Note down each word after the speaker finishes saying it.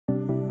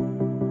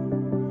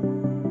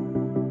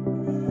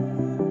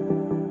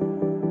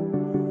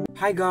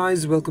Hi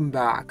guys, welcome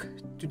back.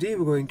 Today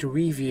we're going to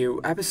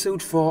review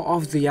episode 4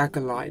 of The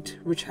Acolyte,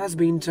 which has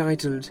been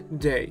titled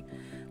Day.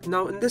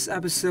 Now in this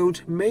episode,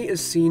 May is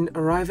seen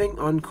arriving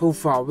on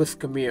Kofa with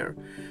Kamir,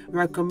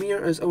 where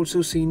Kamir is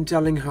also seen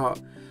telling her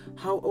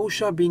how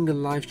Osha being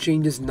alive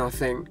changes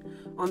nothing.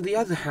 On the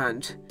other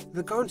hand,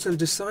 the council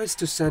decides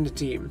to send a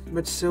team,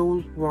 but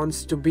Sol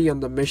wants to be on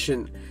the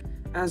mission,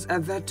 as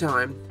at that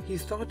time he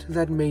thought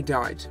that May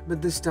died,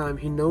 but this time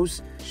he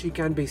knows she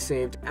can be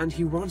saved and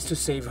he wants to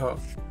save her,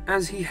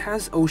 as he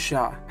has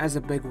Osha as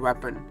a big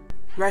weapon.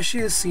 Where she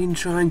is seen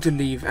trying to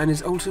leave and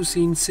is also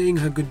seen saying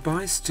her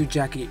goodbyes to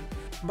Jackie,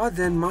 but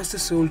then Master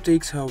Sol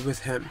takes her with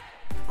him.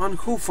 On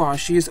Kofa,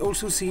 she is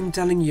also seen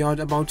telling Yod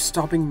about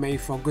stopping May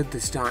for good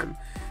this time,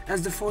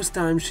 as the first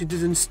time she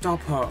didn't stop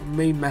her,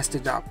 May messed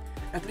it up.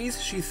 At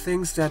least she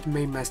thinks that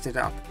May messed it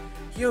up.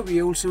 Here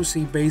we also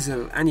see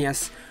Basil, and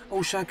yes,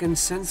 Osha can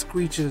sense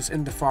creatures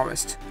in the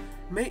forest.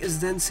 May is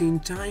then seen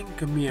tying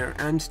Kamir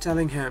and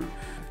telling him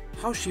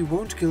how she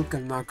won't kill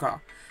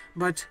Kalnaka,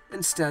 but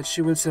instead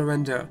she will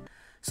surrender,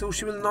 so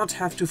she will not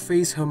have to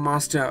face her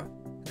master,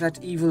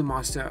 that evil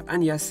master,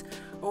 and yes,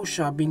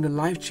 Osha being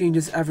alive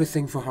changes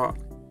everything for her.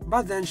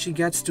 But then she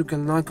gets to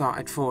Kalnaka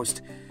at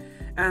first,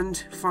 and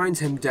finds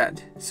him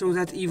dead, so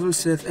that evil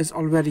Sith is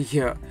already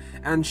here,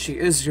 and she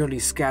is really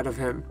scared of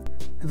him.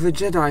 The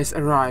Jedis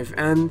arrive,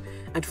 and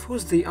at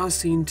first they are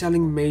seen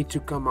telling May to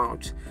come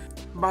out,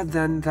 but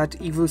then that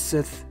evil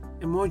Sith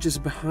emerges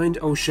behind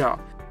Osha.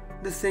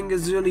 The thing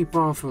is really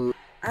powerful,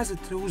 as it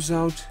throws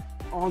out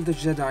all the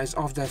Jedis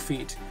off their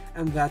feet,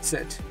 and that's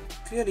it.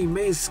 Clearly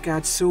May is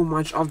scared so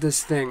much of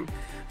this thing,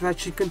 that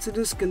she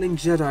considers killing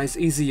Jedis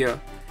easier,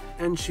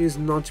 and she is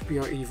not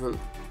pure evil.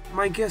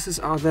 My guesses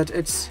are that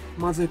it's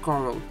Mother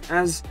Coral,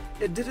 as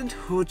it didn't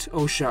hurt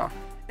Osha,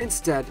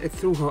 instead it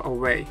threw her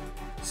away.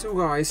 So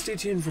guys, stay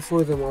tuned for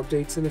further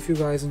updates, and if you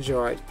guys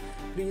enjoyed,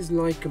 please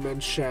like,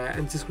 comment, share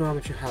and subscribe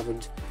if you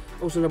haven't.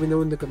 Also let me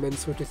know in the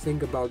comments what you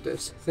think about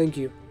this. Thank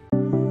you.